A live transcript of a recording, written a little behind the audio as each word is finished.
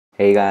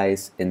Hey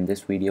guys, in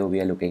this video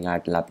we are looking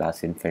at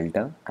Laplacian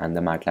filter and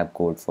the Matlab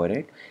code for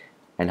it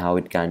and how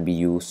it can be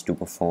used to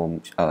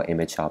perform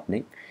image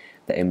sharpening.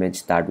 The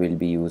image that we'll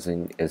be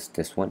using is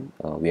this one.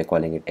 We are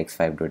calling it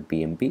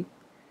x5.bmp.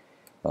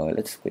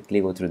 Let's quickly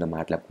go through the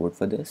Matlab code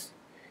for this.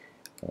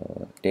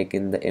 Take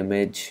in the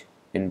image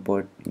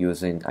input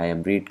using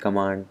imread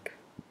command,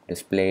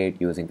 display it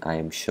using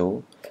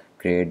imshow,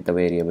 create the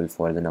variable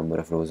for the number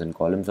of rows and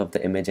columns of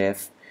the image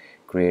f,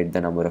 create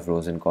the number of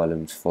rows and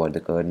columns for the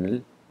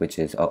kernel, which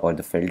is or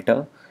the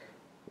filter,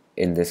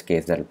 in this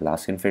case the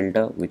Laplacian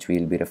filter, which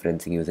we'll be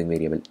referencing using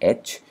variable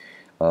h.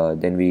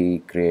 Then we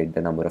create the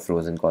number of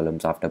rows and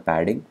columns after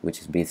padding, which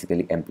is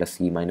basically m plus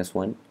c minus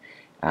 1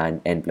 and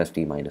n plus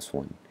d minus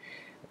 1.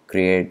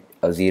 Create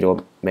a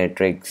zero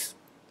matrix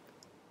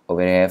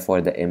over here for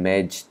the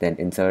image, then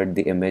insert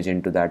the image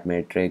into that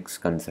matrix,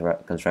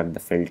 construct the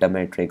filter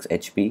matrix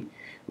HP,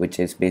 which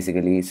is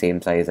basically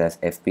same size as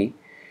FP,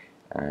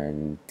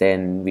 and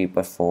then we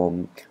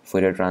perform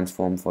Fourier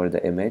transform for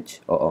the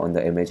image or on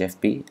the image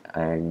FP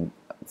and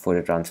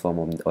Fourier transform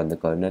on the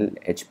kernel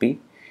HP.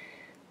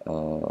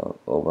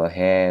 Over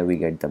here we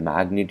get the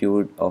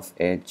magnitude of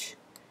H.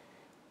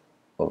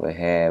 Over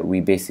here we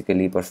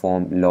basically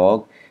perform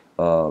log,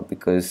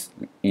 because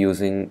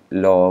using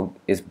log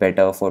is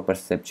better for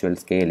perceptual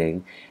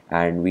scaling,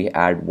 and we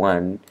add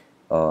 1,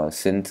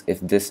 since if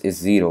this is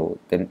 0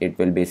 then it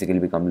will basically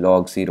become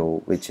log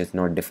 0, which is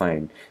not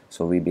defined,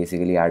 so we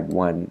basically add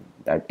 1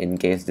 that in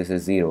case this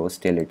is 0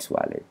 still it's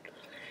valid.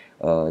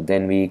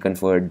 Then we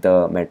convert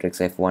the matrix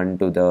F1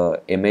 to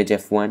the image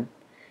F1,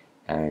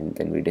 and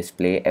then we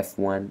display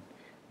F1,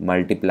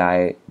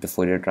 multiply the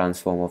Fourier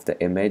transform of the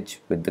image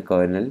with the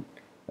kernel.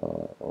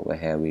 Over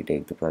here we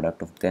take the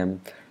product of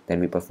them, then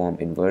we perform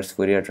inverse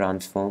Fourier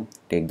transform,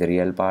 take the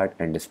real part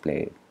and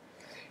display it.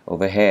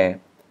 Over here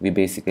we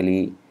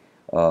basically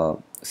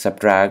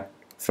subtract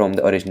from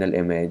the original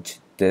image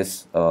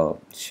this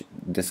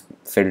this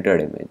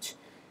filtered image.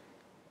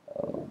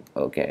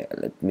 Okay,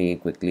 let me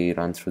quickly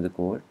run through the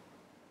code.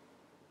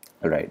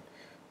 Alright,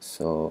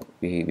 so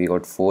we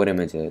got 4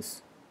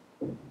 images.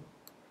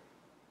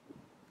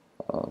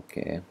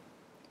 Okay,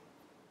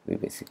 we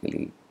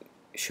basically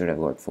should have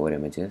got 4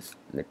 images.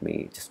 Let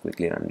me just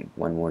quickly run it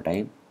one more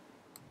time.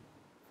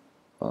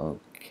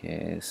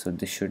 Okay, so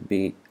this should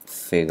be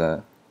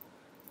figure.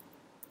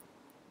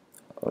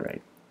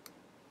 Alright,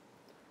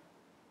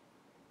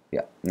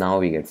 yeah, now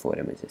we get 4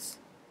 images.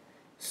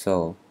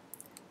 So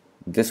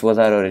this was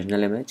our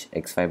original image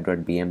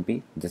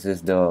x5.bmp. This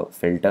is the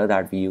filter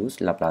that we used,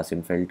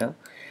 Laplacian filter.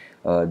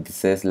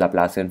 This is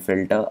Laplacian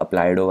filter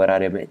applied over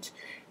our image,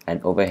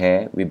 and over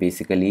here we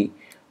basically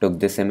took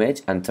this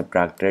image and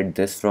subtracted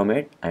this from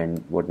it,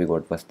 and what we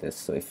got was this.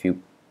 So if you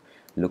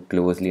look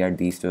closely at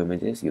these 2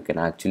 images, you can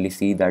actually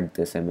see that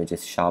this image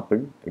is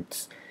sharpened.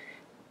 It's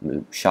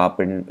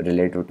sharpened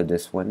related to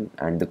this one,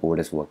 and the code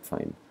has worked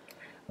fine.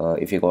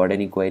 If you got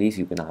any queries,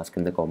 you can ask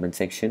in the comment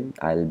section.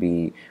 I'll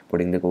be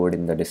putting the code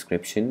in the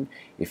description.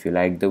 If you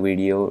liked the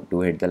video,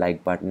 do hit the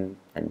like button,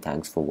 and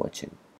thanks for watching.